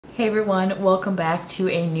Hey everyone, welcome back to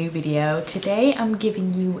a new video. Today I'm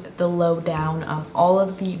giving you the lowdown on all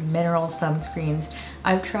of the mineral sunscreens.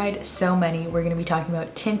 I've tried so many. We're going to be talking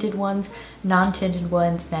about tinted ones, non-tinted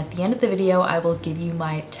ones, and at the end of the video I will give you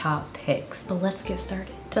my top picks. But let's get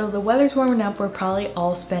started. So the weather's warming up, we're probably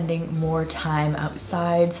all spending more time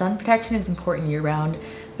outside. Sun protection is important year round,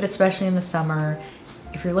 but especially in the summer.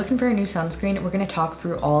 If you're looking for a new sunscreen, we're going to talk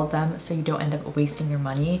through all of them so you don't end up wasting your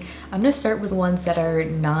money. I'm going to start with ones that are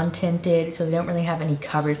non-tinted, so they don't really have any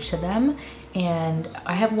coverage to them. And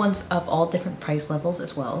I have ones of all different price levels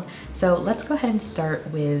as well. So let's go ahead and start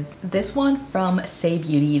with this one from Saie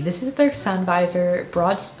Beauty. This is their Sunvisor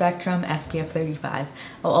Broad Spectrum SPF 35.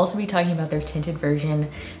 I'll also be talking about their tinted version.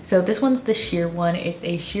 So this one's the sheer one. It's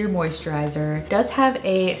a sheer moisturizer. It does have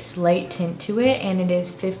a slight tint to it, and it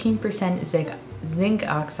is 15% zinc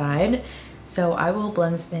oxide. So I will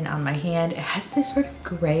blend this in on my hand. It has this sort of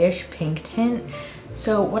grayish pink tint.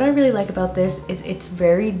 So what I really like about this is it's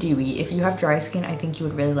very dewy. If you have dry skin, I think you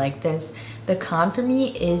would really like this. The con for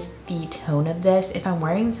me is the tone of this. If I'm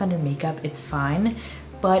wearing this under makeup, it's fine,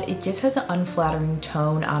 but it just has an unflattering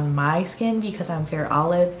tone on my skin because I'm fair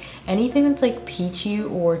olive. Anything that's like peachy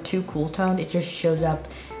or too cool toned, it just shows up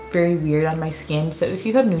very weird on my skin. So if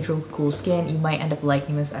you have neutral cool skin, you might end up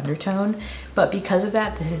liking this undertone, but because of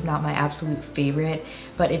that, this is not my absolute favorite.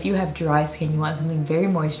 But if you have dry skin, you want something very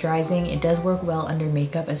moisturizing, it does work well under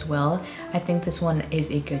makeup as well. I think this one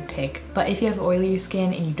is a good pick. But if you have oilier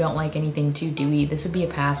skin and you don't like anything too dewy, this would be a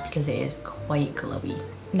pass because it is quite glowy.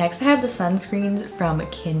 Next I have the sunscreens from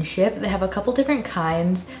Kinship. They have a couple different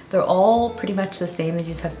kinds. They're all pretty much the same, they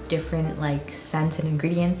just have different like scents and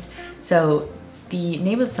ingredients. So the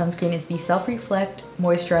name of the sunscreen is the Self-Reflect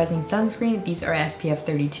Moisturizing Sunscreen. These are SPF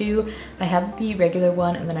 32. I have the regular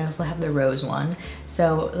one and then I also have the rose one.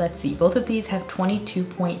 So let's see, both of these have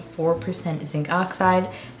 22.4% zinc oxide.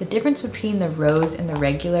 The difference between the rose and the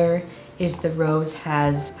regular is the rose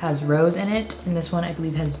has rose in it, and this one I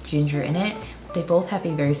believe has ginger in it. They both have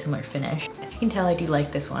a very similar finish. As you can tell, I do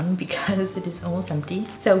like this one because it is almost empty.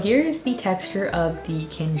 So here is the texture of the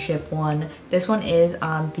Kinship one. This one is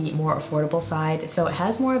on the more affordable side. So it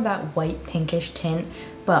has more of that white pinkish tint,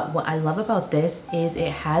 but what I love about this is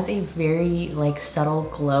it has a very like subtle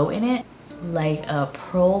glow in it, like a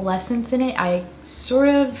pearlescence in it. I sort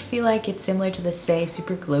of feel like it's similar to the Saie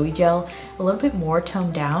Super Glowy Gel, a little bit more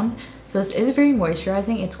toned down. So this is very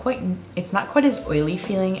moisturizing. It's not quite as oily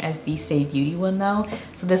feeling as the Saie Beauty one though.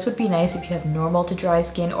 So this would be nice if you have normal to dry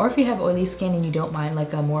skin, or if you have oily skin and you don't mind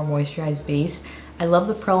like a more moisturized base. I love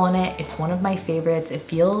the pearl in it. It's one of my favorites. It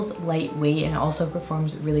feels lightweight and it also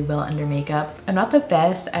performs really well under makeup. I'm not the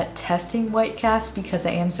best at testing white cast because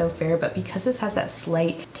I am so fair, but because this has that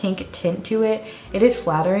slight pink tint to it, it is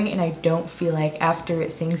flattering, and I don't feel like after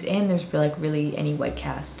it sinks in there's like really any white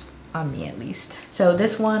cast on me, at least. So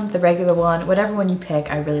this one, the regular one, whatever one you pick,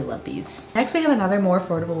 I really love these. Next we have another more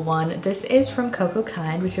affordable one. This is from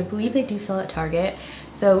Cocokind, which I believe they do sell at Target.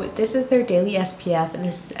 So this is their daily SPF, and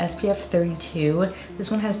this is SPF 32. This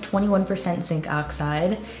one has 21% zinc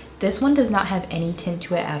oxide. This one does not have any tint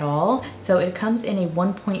to it at all. So it comes in a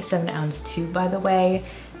 1.7 ounce tube, by the way.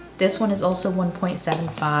 This one is also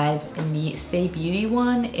 1.75, and the Saie Beauty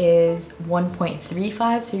one is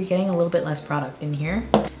 1.35, so you're getting a little bit less product in here.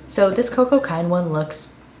 So this Cocokind one looks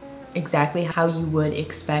exactly how you would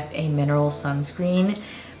expect a mineral sunscreen,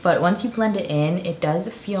 but once you blend it in, it does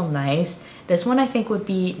feel nice. This one I think would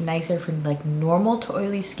be nicer for like normal to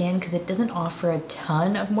oily skin because it doesn't offer a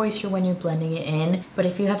ton of moisture when you're blending it in, but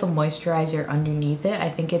if you have a moisturizer underneath it, I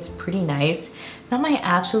think it's pretty nice. Not my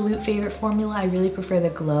absolute favorite formula. I really prefer the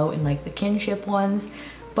glow in like the Kinship ones,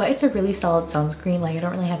 but it's a really solid sunscreen. Like I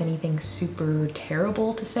don't really have anything super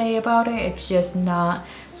terrible to say about it. It's just not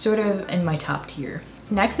sort of in my top tier.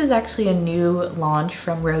 Next is actually a new launch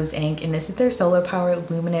from Rose Inc, and this is their Solar Power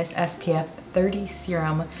Luminous SPF 30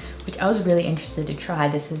 Serum, which I was really interested to try.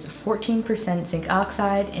 This is 14% zinc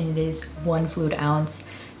oxide and it is 1 fluid ounce.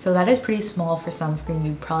 So that is pretty small for sunscreen.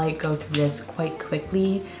 You'd probably go through this quite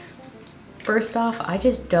quickly. First off, I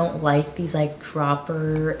just don't like these like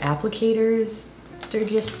dropper applicators. They're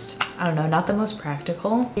just, I don't know, not the most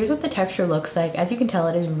practical. Here's what the texture looks like. As you can tell,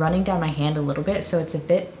 it is running down my hand a little bit, so it's a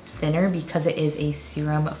bit thinner because it is a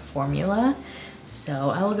serum formula.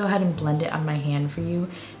 So I will go ahead and blend it on my hand for you.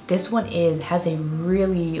 This one has a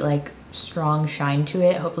really like strong shine to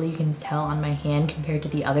it. Hopefully you can tell on my hand compared to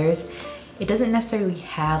the others. It doesn't necessarily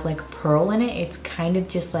have like pearl in it. It's kind of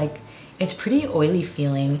just like, it's pretty oily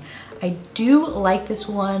feeling. I do like this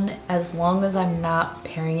one as long as I'm not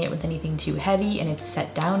pairing it with anything too heavy and it's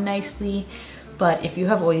set down nicely. but if you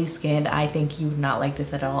have oily skin, I think you would not like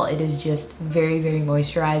this at all. It is just very, very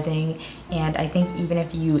moisturizing, and I think even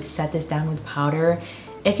if you set this down with powder,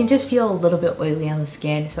 it can just feel a little bit oily on the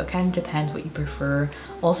skin, so it kind of depends what you prefer.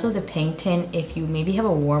 Also, the pink tint, if you maybe have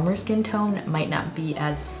a warmer skin tone, might not be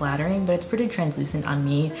as flattering, but it's pretty translucent on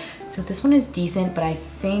me. So this one is decent, but I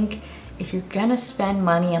think if you're gonna spend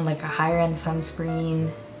money on like a higher end sunscreen,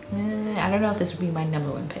 I don't know if this would be my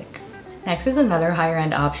 #1 pick. Next is another higher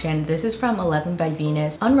end option. This is from 11 by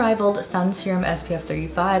Venus, Unrivaled Sun Serum SPF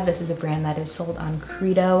 35. This is a brand that is sold on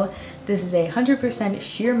Credo. This is a 100%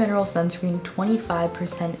 sheer mineral sunscreen,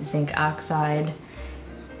 25% zinc oxide.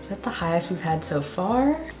 Is that the highest we've had so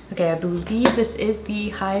far? Okay, I believe this is the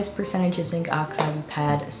highest percentage of zinc oxide we've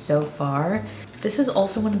had so far. This is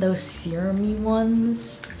also one of those serum-y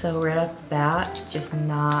ones. So right off the bat, just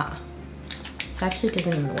not, this actually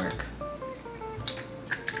doesn't even work.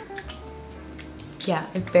 Yeah,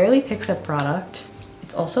 it barely picks up product.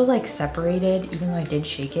 It's also like separated, even though I did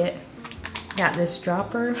shake it. Yeah, this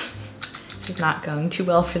dropper, this is not going too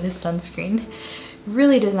well for this sunscreen.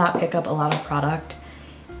 Really does not pick up a lot of product.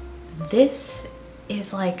 This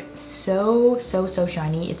is like so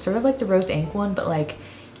shiny. It's sort of like the Rose Ink one, but like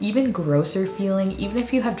even grosser feeling. Even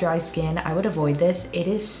if you have dry skin, I would avoid this. It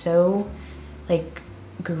is so like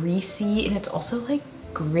greasy, and it's also like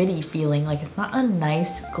gritty feeling. Like it's not a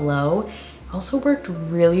nice glow. Also worked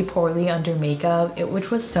really poorly under makeup,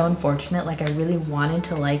 which was so unfortunate. Like I really wanted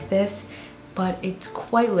to like this, but it's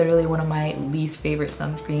quite literally one of my least favorite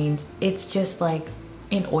sunscreens. It's just like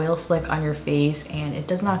an oil slick on your face, and it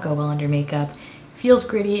does not go well under makeup. It feels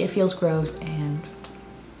gritty, it feels gross, and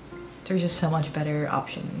there's just so much better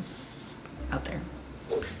options out there.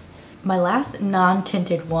 My last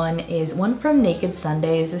non-tinted one is one from Naked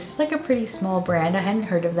Sundays. This is like a pretty small brand. I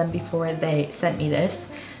hadn't heard of them before they sent me this.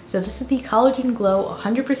 So this is the Collagen Glow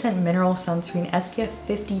 100% Mineral Sunscreen SPF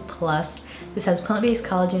 50+. This has plant-based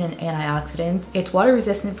collagen and antioxidants. It's water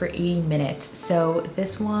resistant for 80 minutes. So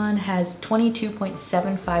this one has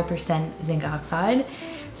 22.75% zinc oxide.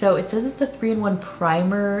 So it says it's the 3-in-1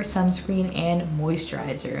 primer, sunscreen, and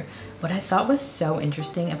moisturizer. What I thought was so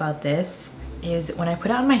interesting about this is when I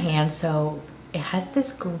put it on my hand, so it has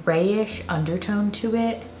this grayish undertone to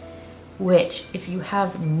it, which if you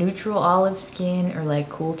have neutral olive skin or like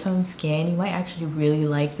cool tone skin, you might actually really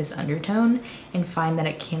like this undertone and find that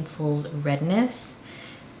it cancels redness.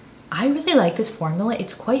 I really like this formula.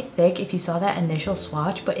 It's quite thick if you saw that initial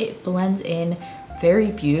swatch, but it blends in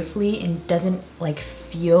very beautifully and doesn't like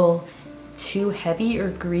feel too heavy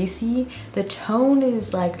or greasy. The tone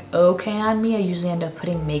is like okay on me. I usually end up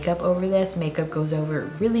putting makeup over this. Makeup goes over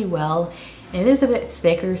it really well. And it is a bit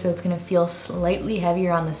thicker, so it's gonna feel slightly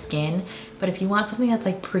heavier on the skin. But if you want something that's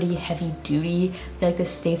like pretty heavy duty, I feel like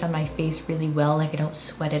this stays on my face really well. Like I don't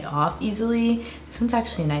sweat it off easily. This one's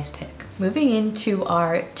actually a nice pick. Moving into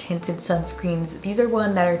our tinted sunscreens, these are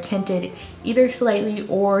one that are tinted either slightly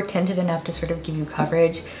or tinted enough to sort of give you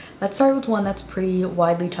coverage. Let's start with one that's pretty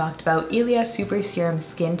widely talked about, Ilia Super Serum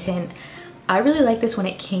Skin Tint. I really liked this when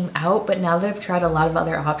it came out, but now that I've tried a lot of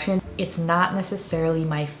other options, it's not necessarily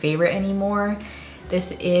my favorite anymore.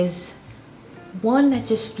 This is one that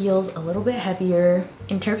just feels a little bit heavier.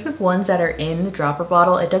 In terms of ones that are in the dropper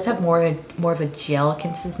bottle, it does have more of a gel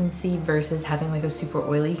consistency versus having like a super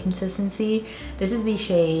oily consistency. This is the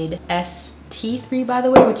shade ST3, by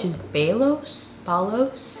the way, which is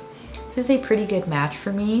Balos. This is a pretty good match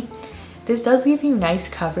for me. This does give you nice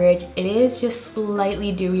coverage. It is just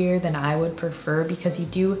slightly dewier than I would prefer because you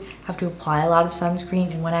do have to apply a lot of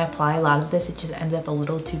sunscreen, and when I apply a lot of this, it just ends up a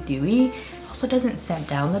little too dewy. It also doesn't set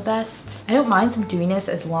down the best. I don't mind some dewiness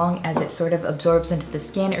as long as it sort of absorbs into the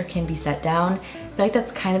skin or can be set down. I feel like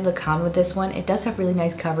that's kind of the con with this one. It does have really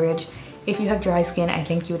nice coverage. If you have dry skin, I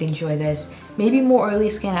think you would enjoy this. Maybe more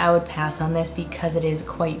oily skin, I would pass on this because it is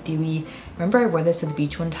quite dewy. Remember I wore this to the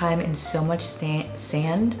beach one time and so much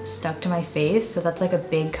sand stuck to my face, so that's like a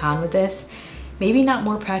big con with this. Maybe not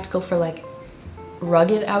more practical for like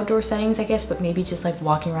rugged outdoor settings, I guess, but maybe just like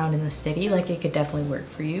walking around in the city, like it could definitely work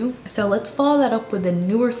for you. So let's follow that up with the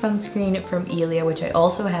newer sunscreen from Ilia, which I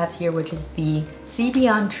also have here, which is the C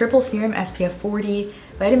Beyond Triple Serum SPF 40,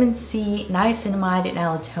 Vitamin C, Niacinamide, and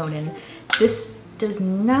Melatonin. This does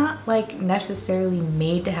not like necessarily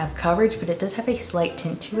made to have coverage, but it does have a slight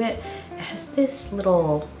tint to it. It has this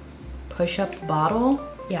little push-up bottle.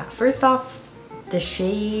 Yeah, first off, the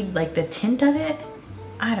shade, like the tint of it,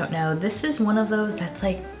 I don't know. This is one of those that's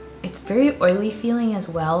like, it's very oily feeling as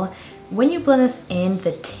well. When you blend this in,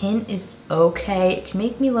 the tint is okay. It can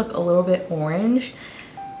make me look a little bit orange.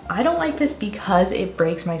 I don't like this because it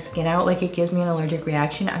breaks my skin out, like it gives me an allergic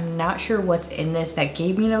reaction. I'm not sure what's in this that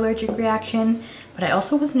gave me an allergic reaction, but I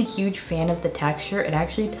also wasn't a huge fan of the texture. It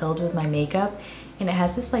actually pilled with my makeup and it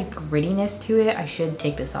has this like grittiness to it. I should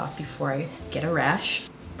take this off before I get a rash.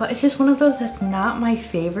 But it's just one of those that's not my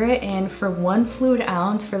favorite, and for 1 fluid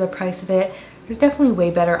ounce for the price of it, there's definitely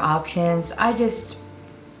way better options.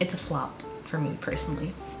 It's a flop for me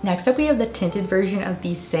personally. Next up, we have the tinted version of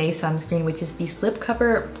the Saie sunscreen, which is the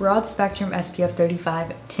Slipcover Broad Spectrum SPF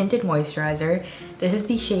 35 Tinted Moisturizer. This is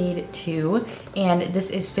the shade 2, and this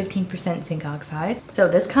is 15% zinc oxide. So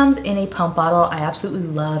this comes in a pump bottle. I absolutely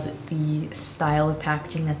love the style of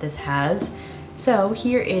packaging that this has. So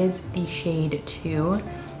here is the shade 2.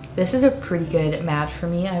 This is a pretty good match for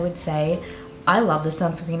me, I would say. I love the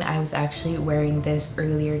sunscreen. I was actually wearing this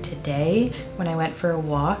earlier today when I went for a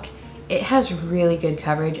walk. It has really good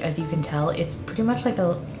coverage, as you can tell. It's pretty much like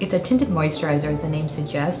it's a tinted moisturizer, as the name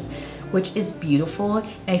suggests, which is beautiful. And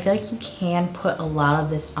I feel like you can put a lot of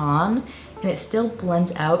this on and it still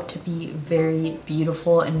blends out to be very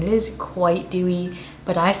beautiful, and it is quite dewy,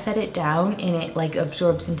 but I set it down and it like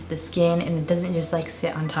absorbs into the skin and it doesn't just like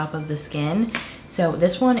sit on top of the skin. So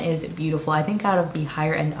this one is beautiful. I think out of the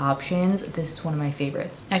higher end options, this is one of my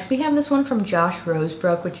favorites. Next, we have this one from Josh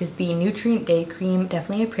Rosebrook, which is the Nutrient Day Cream,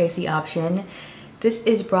 definitely a pricey option. This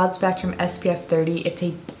is Broad Spectrum SPF 30. It's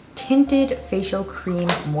a tinted facial cream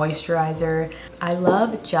moisturizer. I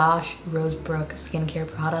love Josh Rosebrook skincare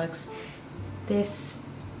products. This,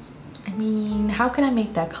 I mean, how can I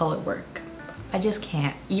make that color work? I just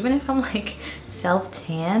can't. Even if I'm like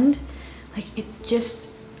self-tanned, like it just,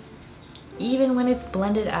 even when it's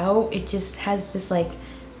blended out, it just has this like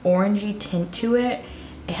orangey tint to it.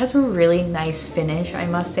 It has a really nice finish, I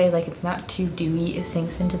must say. Like, it's not too dewy, it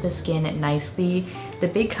sinks into the skin nicely. The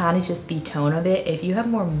big con is just the tone of it. If you have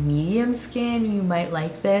more medium skin, you might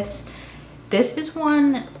like this. This is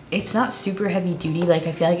one, it's not super heavy duty. Like,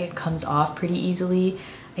 I feel like it comes off pretty easily.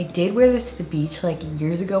 I did wear this to the beach like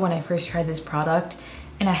years ago when I first tried this product,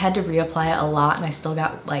 and I had to reapply it a lot and I still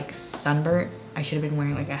got like sunburnt. I should have been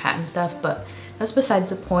wearing like a hat and stuff, but that's besides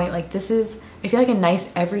the point. Like, this is, I feel like, a nice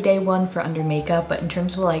everyday one for under makeup, but in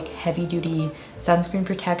terms of like heavy duty sunscreen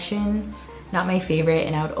protection, not my favorite,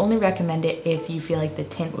 and I would only recommend it if you feel like the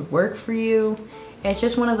tint would work for you. It's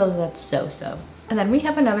just one of those that's so-so. And then we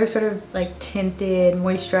have another sort of like tinted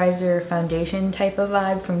moisturizer foundation type of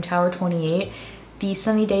vibe from Tower 28. The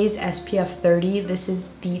Sunny Days SPF 30. This is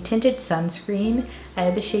the tinted sunscreen. I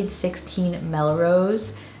have the shade 16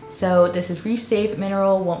 Melrose. So this is reef safe,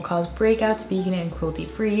 mineral, won't cause breakouts, vegan and cruelty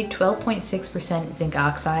free, 12.6% zinc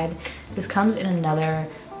oxide. This comes in another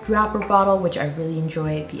dropper bottle, which I really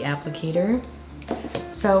enjoy the applicator.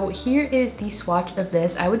 So here is the swatch of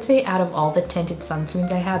this. I would say out of all the tinted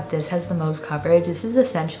sunscreens I have, this has the most coverage. This is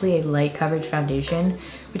essentially a light coverage foundation,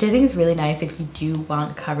 which I think is really nice if you do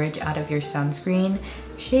want coverage out of your sunscreen.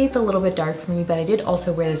 Shade's a little bit dark for me, but I did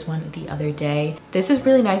also wear this one the other day. This is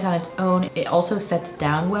really nice on its own. It also sets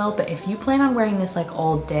down well, but if you plan on wearing this like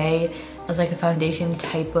all day as like a foundation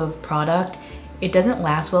type of product, it doesn't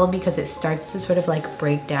last well because it starts to sort of like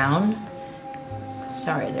break down.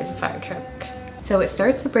 Sorry, there's a fire truck. So it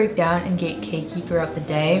starts to break down and get cakey throughout the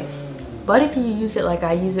day. But if you use it like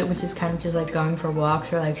I use it, which is kind of just like going for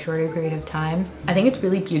walks or like shorter period of time, I think it's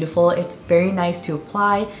really beautiful. It's very nice to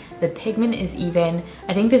apply. The pigment is even.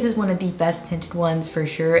 I think this is one of the best tinted ones for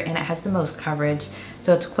sure, and it has the most coverage.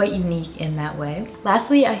 So it's quite unique in that way.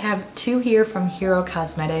 Lastly, I have two here from Hero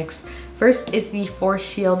Cosmetics. First is the Force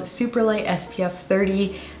Shield Superlight SPF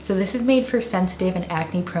 30. So this is made for sensitive and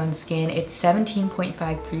acne prone skin. It's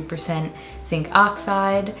 17.53% zinc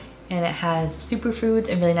oxide, and it has superfoods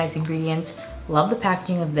and really nice ingredients. Love the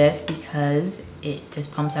packaging of this because it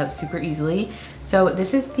just pumps out super easily. So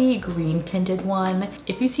this is the green tinted one.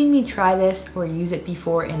 If you've seen me try this or use it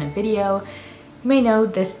before in a video, you may know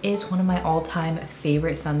this is one of my all-time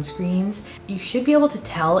favorite sunscreens. You should be able to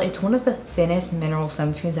tell it's one of the thinnest mineral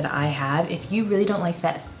sunscreens that I have. If you really don't like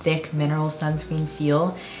that thick mineral sunscreen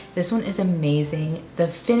feel, this one is amazing. The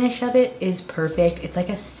finish of it is perfect. It's like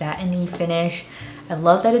a satiny finish. I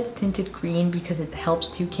love that it's tinted green because it helps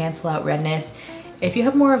to cancel out redness. If you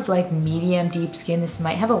have more of like medium deep skin, this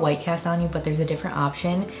might have a white cast on you, but there's a different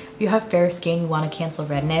option. If you have fair skin, you want to cancel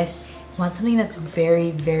redness, you want something that's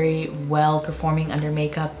very, very well performing under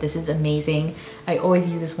makeup, this is amazing. I always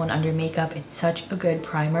use this one under makeup. It's such a good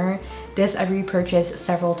primer. This I've repurchased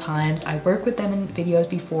several times. I worked with them in videos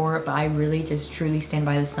before, but I really just truly stand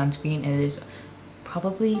by the sunscreen, and it is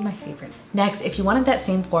probably my favorite. Next, if you wanted that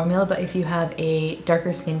same formula, but if you have a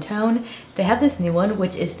darker skin tone, they have this new one,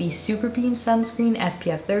 which is the Superbeam Sunscreen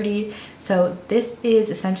SPF 30. So this is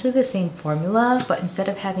essentially the same formula, but instead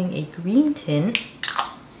of having a green tint,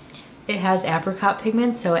 it has apricot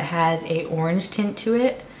pigment, so it has a orange tint to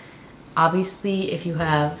it. Obviously, if you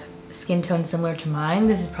have skin tone similar to mine,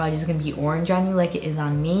 this is probably just going to be orange on you like it is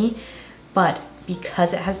on me. But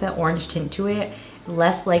because it has that orange tint to it,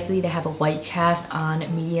 less likely to have a white cast on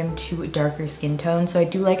medium to darker skin tone. So I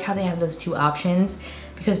do like how they have those two options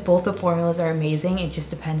because both the formulas are amazing. It just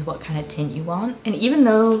depends what kind of tint you want. And even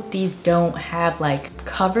though these don't have like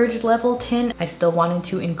coverage level tint, I still wanted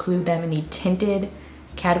to include them in the tinted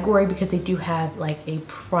category because they do have like a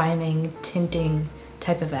priming tinting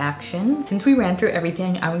type of action. Since we ran through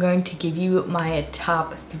everything, I'm going to give you my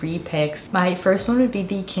top 3 picks. My first one would be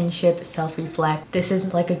the Kinship Self Reflect. This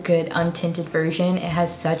is like a good untinted version. It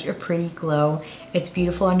has such a pretty glow. It's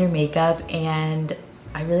beautiful under makeup and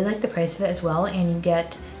I really like the price of it as well, and you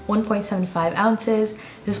get 1.75 ounces.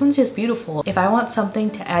 This one's just beautiful. If I want something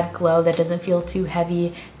to add glow that doesn't feel too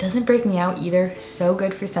heavy, doesn't break me out either, so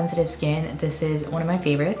good for sensitive skin, this is one of my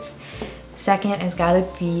favorites. Second has got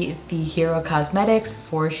to be the Hero Cosmetics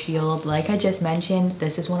Force Shield. Like I just mentioned,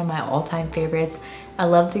 this is one of my all-time favorites. I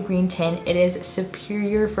love the green tint. It is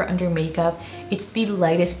superior for under makeup. It's the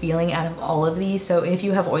lightest feeling out of all of these, so if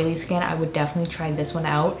you have oily skin, I would definitely try this one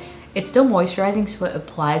out. It's still moisturizing, so it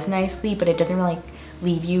applies nicely, but it doesn't really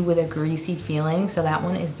leave you with a greasy feeling, so that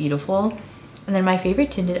one is beautiful. And then my favorite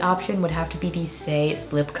tinted option would have to be the Saie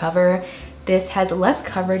Slip Cover. This has less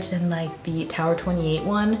coverage than like the Tower 28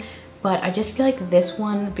 one, but I just feel like this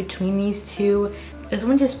one, between these two, this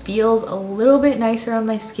one just feels a little bit nicer on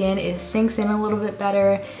my skin. It sinks in a little bit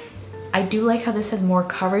better. I do like how this has more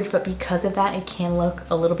coverage, but because of that, it can look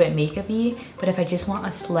a little bit makeup-y. But if I just want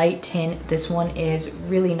a slight tint, this one is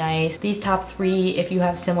really nice. These top 3, if you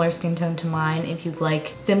have similar skin tone to mine, if you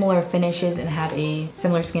like similar finishes and have a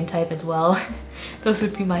similar skin type as well, those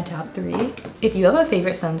would be my top 3. If you have a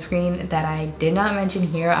favorite sunscreen that I did not mention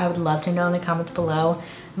here, I would love to know in the comments below.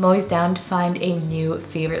 I'm always down to find a new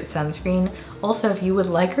favorite sunscreen. Also, if you would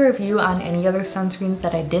like a review on any other sunscreens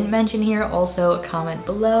that I didn't mention here, also comment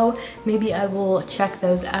below. Maybe I will check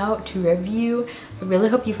those out to review. I really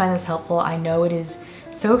hope you find this helpful. I know it is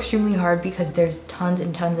so extremely hard because there's tons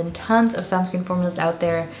and tons and tons of sunscreen formulas out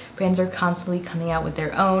there. Brands are constantly coming out with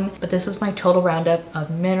their own, but this was my total roundup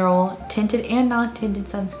of mineral, tinted, and non-tinted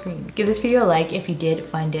sunscreen. Give this video a like if you did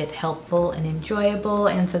find it helpful and enjoyable,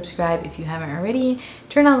 and subscribe if you haven't already.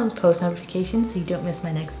 Turn on those post notifications so you don't miss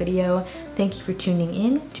my next video. Thank you for tuning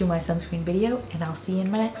in to my sunscreen video, and I'll see you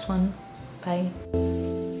in my next one.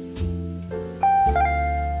 Bye.